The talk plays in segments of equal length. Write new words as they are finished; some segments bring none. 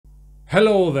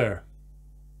Hello there!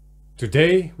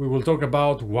 Today we will talk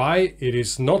about why it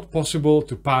is not possible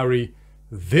to parry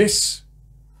this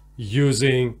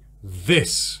using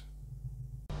this.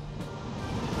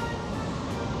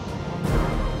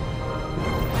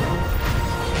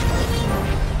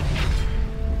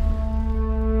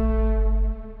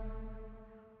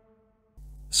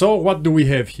 So what do we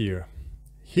have here?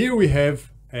 Here we have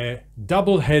a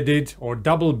double-headed or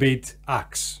double-bit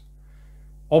axe.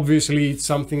 Obviously, it's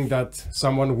something that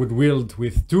someone would wield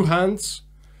with two hands.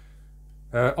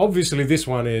 Obviously, this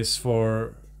one is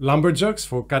for lumberjacks,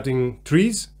 for cutting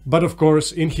trees. But of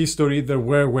course, in history, there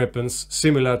were weapons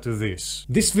similar to this.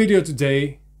 This video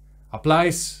today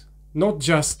applies not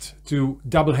just to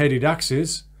double-headed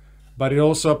axes, but it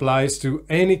also applies to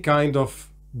any kind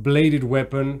of bladed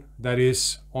weapon that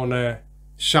is on a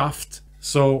shaft.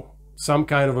 So some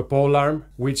kind of a polearm,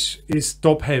 which is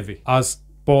top-heavy, as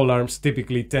polearms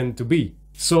typically tend to be.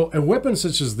 So a weapon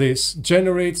such as this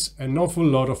generates an awful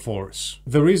lot of force.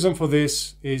 The reason for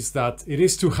this is that it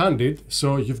is two-handed,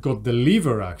 so you've got the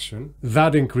lever action.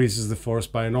 That increases the force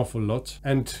by an awful lot.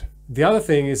 And the other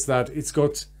thing is that it's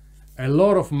got a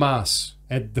lot of mass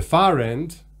at the far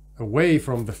end, away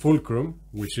from the fulcrum,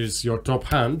 which is your top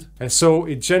hand. And so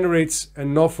it generates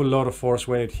an awful lot of force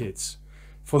when it hits.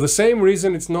 For the same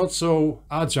reason, it's not so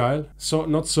agile, so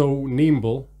not so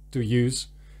nimble to use.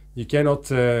 You cannot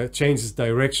change its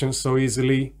direction so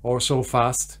easily or so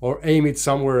fast or aim it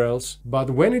somewhere else. But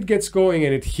when it gets going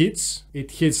and it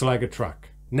hits like a truck.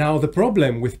 Now the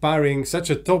problem with parrying such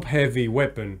a top-heavy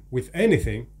weapon with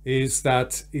anything is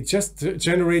that it just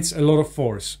generates a lot of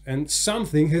force, and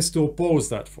something has to oppose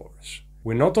that force.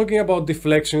 We're not talking about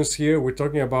deflections here, we're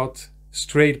talking about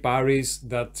straight parries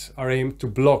that are aimed to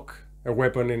block a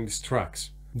weapon in its tracks.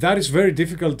 That is very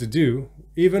difficult to do,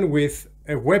 even with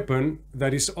a weapon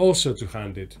that is also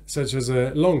two-handed, such as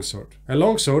a longsword. A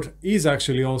longsword is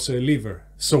actually also a lever.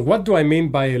 So what do I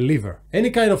mean by a lever? Any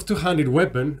kind of two-handed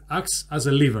weapon acts as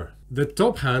a lever. The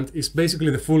top hand is basically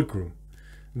the fulcrum.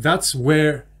 That's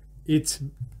where it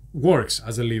works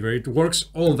as a lever. It works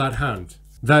on that hand.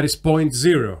 That is point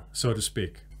zero, so to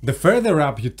speak. The further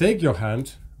up you take your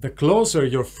hand, the closer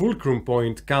your fulcrum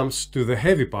point comes to the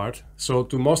heavy part, so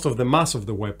to most of the mass of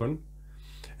the weapon,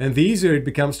 and the easier it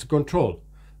becomes to control.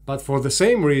 But for the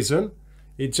same reason,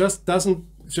 it just doesn't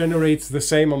generate the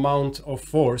same amount of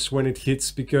force when it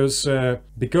hits, because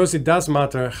it does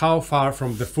matter how far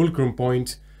from the fulcrum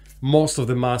point most of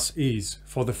the mass is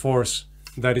for the force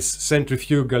that is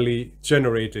centrifugally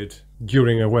generated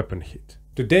during a weapon hit.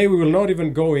 Today we will not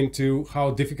even go into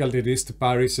how difficult it is to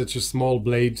parry such a small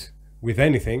blade with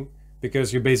anything,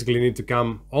 because you basically need to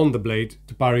come on the blade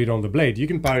to parry it on the blade. You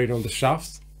can parry it on the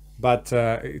shaft, but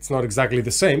it's not exactly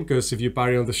the same, because if you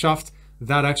parry on the shaft,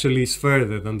 that actually is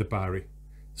further than the parry.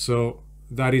 So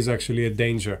that is actually a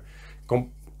danger.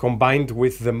 Combined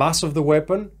with the mass of the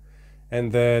weapon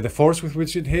and the force with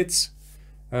which it hits,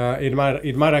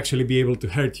 it might actually be able to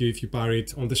hurt you if you parry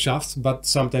it on the shaft, but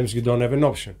sometimes you don't have an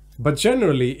option. But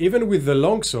generally, even with the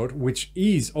longsword, which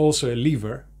is also a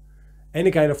lever,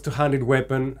 any kind of two-handed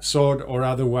weapon, sword or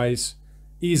otherwise,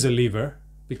 is a lever,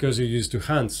 because you use two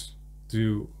hands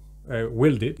to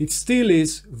wield it, it still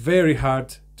is very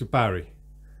hard to parry.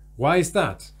 Why is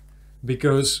that?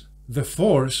 Because the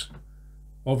force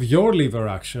of your lever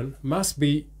action must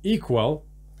be equal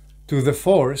to the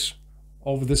force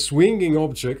of the swinging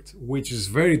object, which is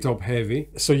very top heavy.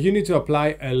 So you need to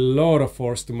apply a lot of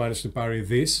force to manage to parry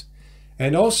this.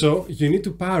 And also you need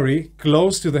to parry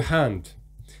close to the hand,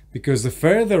 because the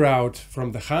further out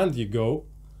from the hand you go,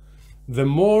 the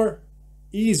more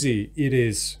easy it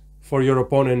is for your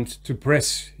opponent to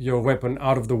press your weapon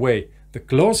out of the way. The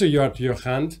closer you are to your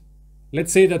hand,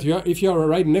 let's say that if you are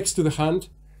right next to the hand,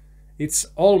 it's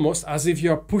almost as if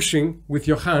you are pushing with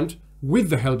your hand with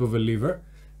the help of a lever.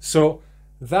 So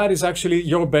that is actually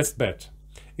your best bet.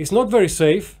 It's not very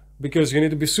safe, because you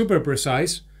need to be super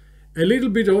precise, a little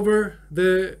bit over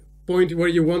the point where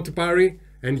you want to parry,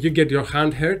 and you get your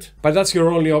hand hurt, but that's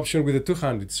your only option with a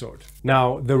two-handed sword.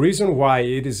 Now, the reason why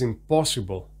it is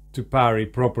impossible to parry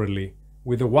properly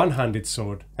with a one-handed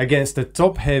sword against a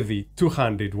top-heavy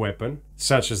two-handed weapon,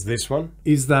 such as this one,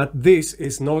 is that this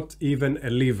is not even a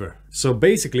lever. So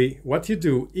basically, what you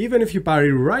do, even if you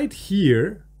parry right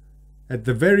here, at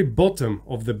the very bottom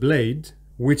of the blade,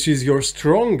 which is your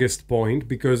strongest point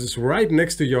because it's right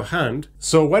next to your hand.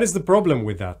 So what is the problem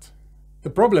with that?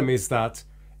 The problem is that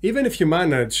even if you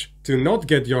manage to not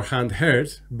get your hand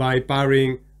hurt by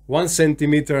parrying 1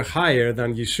 centimeter higher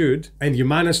than you should, and you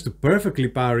manage to perfectly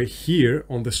parry here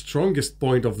on the strongest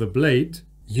point of the blade,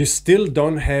 you still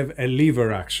don't have a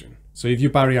lever action. So if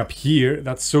you parry up here,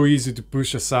 that's so easy to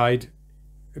push aside,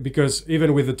 because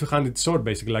even with the two-handed sword,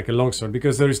 basically like a longsword,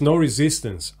 because there is no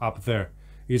resistance up there.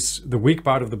 It's the weak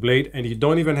part of the blade, and you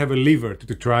don't even have a lever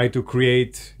to try to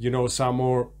create, you know, some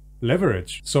more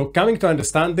leverage. So coming to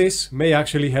understand this may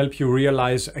actually help you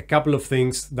realize a couple of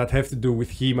things that have to do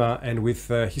with HEMA and with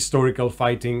historical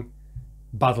fighting,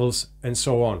 battles, and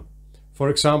so on. For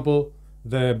example,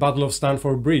 the Battle of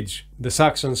Stamford Bridge. The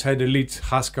Saxons had elite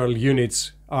Huscarl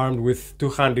units armed with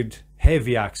two-handed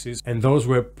heavy axes, and those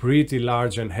were pretty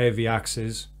large and heavy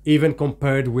axes, even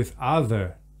compared with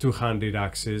other two-handed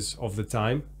axes of the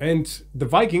time. And the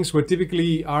Vikings were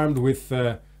typically armed with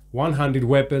one-handed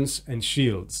weapons and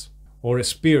shields, or a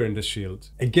spear and a shield.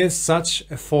 Against such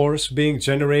a force being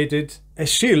generated, a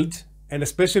shield, and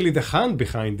especially the hand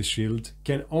behind the shield,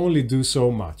 can only do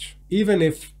so much. Even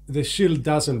if the shield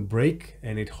doesn't break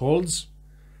and it holds,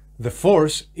 the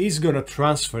force is gonna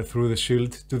transfer through the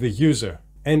shield to the user.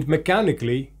 And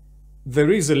mechanically,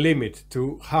 there is a limit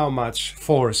to how much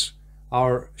force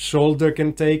our shoulder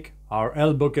can take, our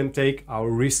elbow can take,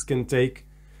 our wrist can take.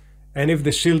 And if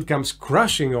the shield comes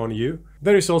crashing on you,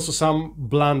 there is also some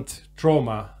blunt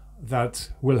trauma that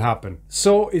will happen.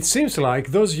 So it seems like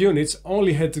those units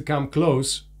only had to come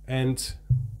close and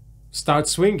start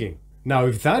swinging. Now,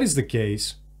 if that is the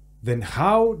case, then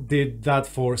how did that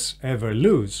force ever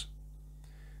lose?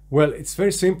 Well, it's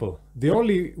very simple. The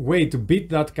only way to beat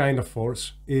that kind of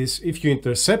force is if you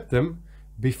intercept them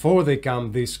before they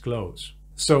come this close.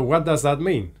 So what does that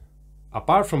mean?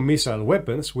 Apart from missile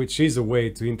weapons, which is a way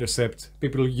to intercept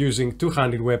people using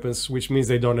two-handed weapons, which means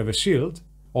they don't have a shield,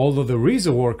 although there is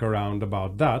a workaround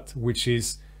about that, which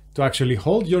is to actually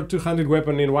hold your two-handed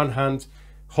weapon in one hand,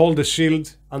 hold the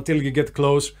shield until you get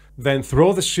close, then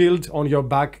throw the shield on your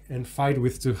back and fight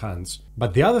with two hands.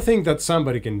 But the other thing that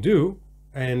somebody can do,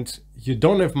 and you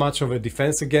don't have much of a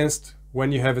defense against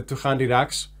when you have a two-handed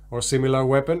axe or similar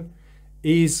weapon,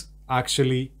 is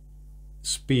actually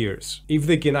spears. If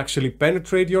they can actually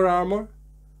penetrate your armor,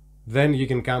 then you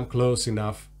can come close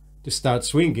enough to start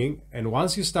swinging, and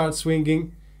once you start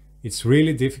swinging, it's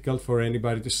really difficult for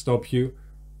anybody to stop you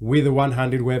with a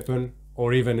one-handed weapon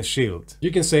or even a shield.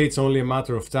 You can say it's only a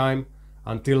matter of time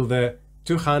until the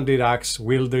two-handed axe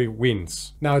wielder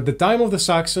wins. Now, at the time of the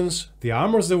Saxons, the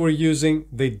armors they were using,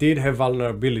 they did have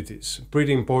vulnerabilities,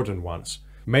 pretty important ones.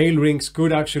 Mail rings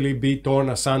could actually be torn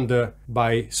asunder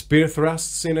by spear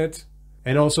thrusts in it,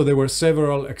 and also there were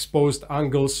several exposed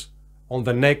angles on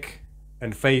the neck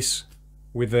and face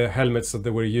with the helmets that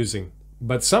they were using.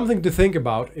 But something to think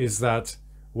about is that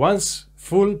once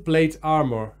full plate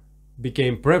armor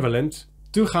became prevalent,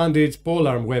 two-handed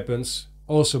polearm weapons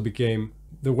also became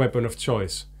the weapon of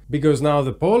choice. Because now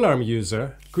the polearm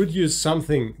user could use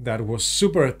something that was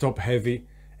super top heavy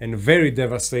and very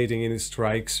devastating in its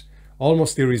strikes,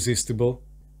 almost irresistible,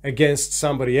 against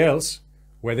somebody else,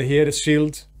 whether he had a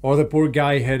shield or the poor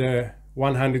guy had a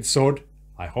one-handed sword,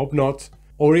 I hope not,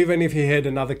 or even if he had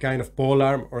another kind of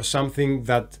polearm or something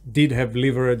that did have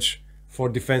leverage for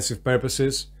defensive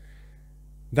purposes,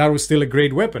 that was still a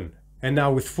great weapon. And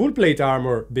now with full plate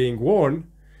armor being worn,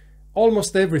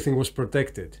 almost everything was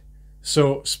protected.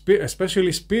 So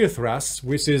especially spear thrusts,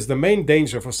 which is the main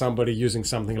danger for somebody using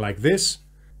something like this,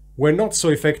 were not so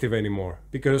effective anymore,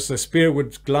 because the spear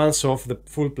would glance off the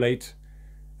full plate.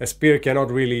 A spear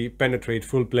cannot really penetrate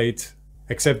full plate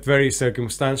except very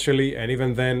circumstantially, and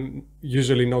even then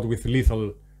usually not with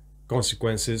lethal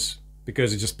consequences,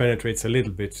 because it just penetrates a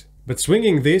little bit. But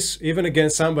swinging this, even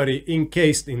against somebody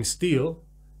encased in steel,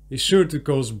 is sure to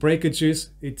cause breakages,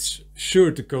 it's sure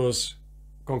to cause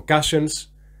concussions,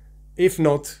 if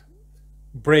not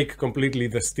break completely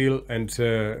the steel and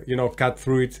cut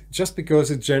through it, just because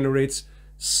it generates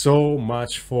so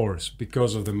much force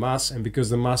because of the mass, and because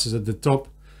the mass is at the top,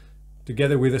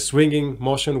 together with a swinging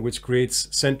motion which creates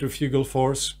centrifugal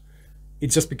force,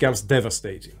 it just becomes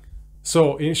devastating.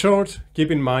 So in short,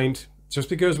 keep in mind, just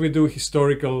because we do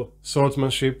historical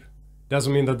swordsmanship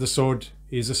doesn't mean that the sword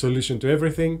is a solution to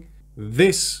everything.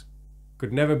 This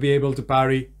could never be able to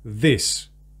parry this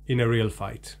in a real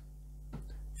fight.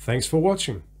 Thanks for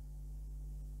watching.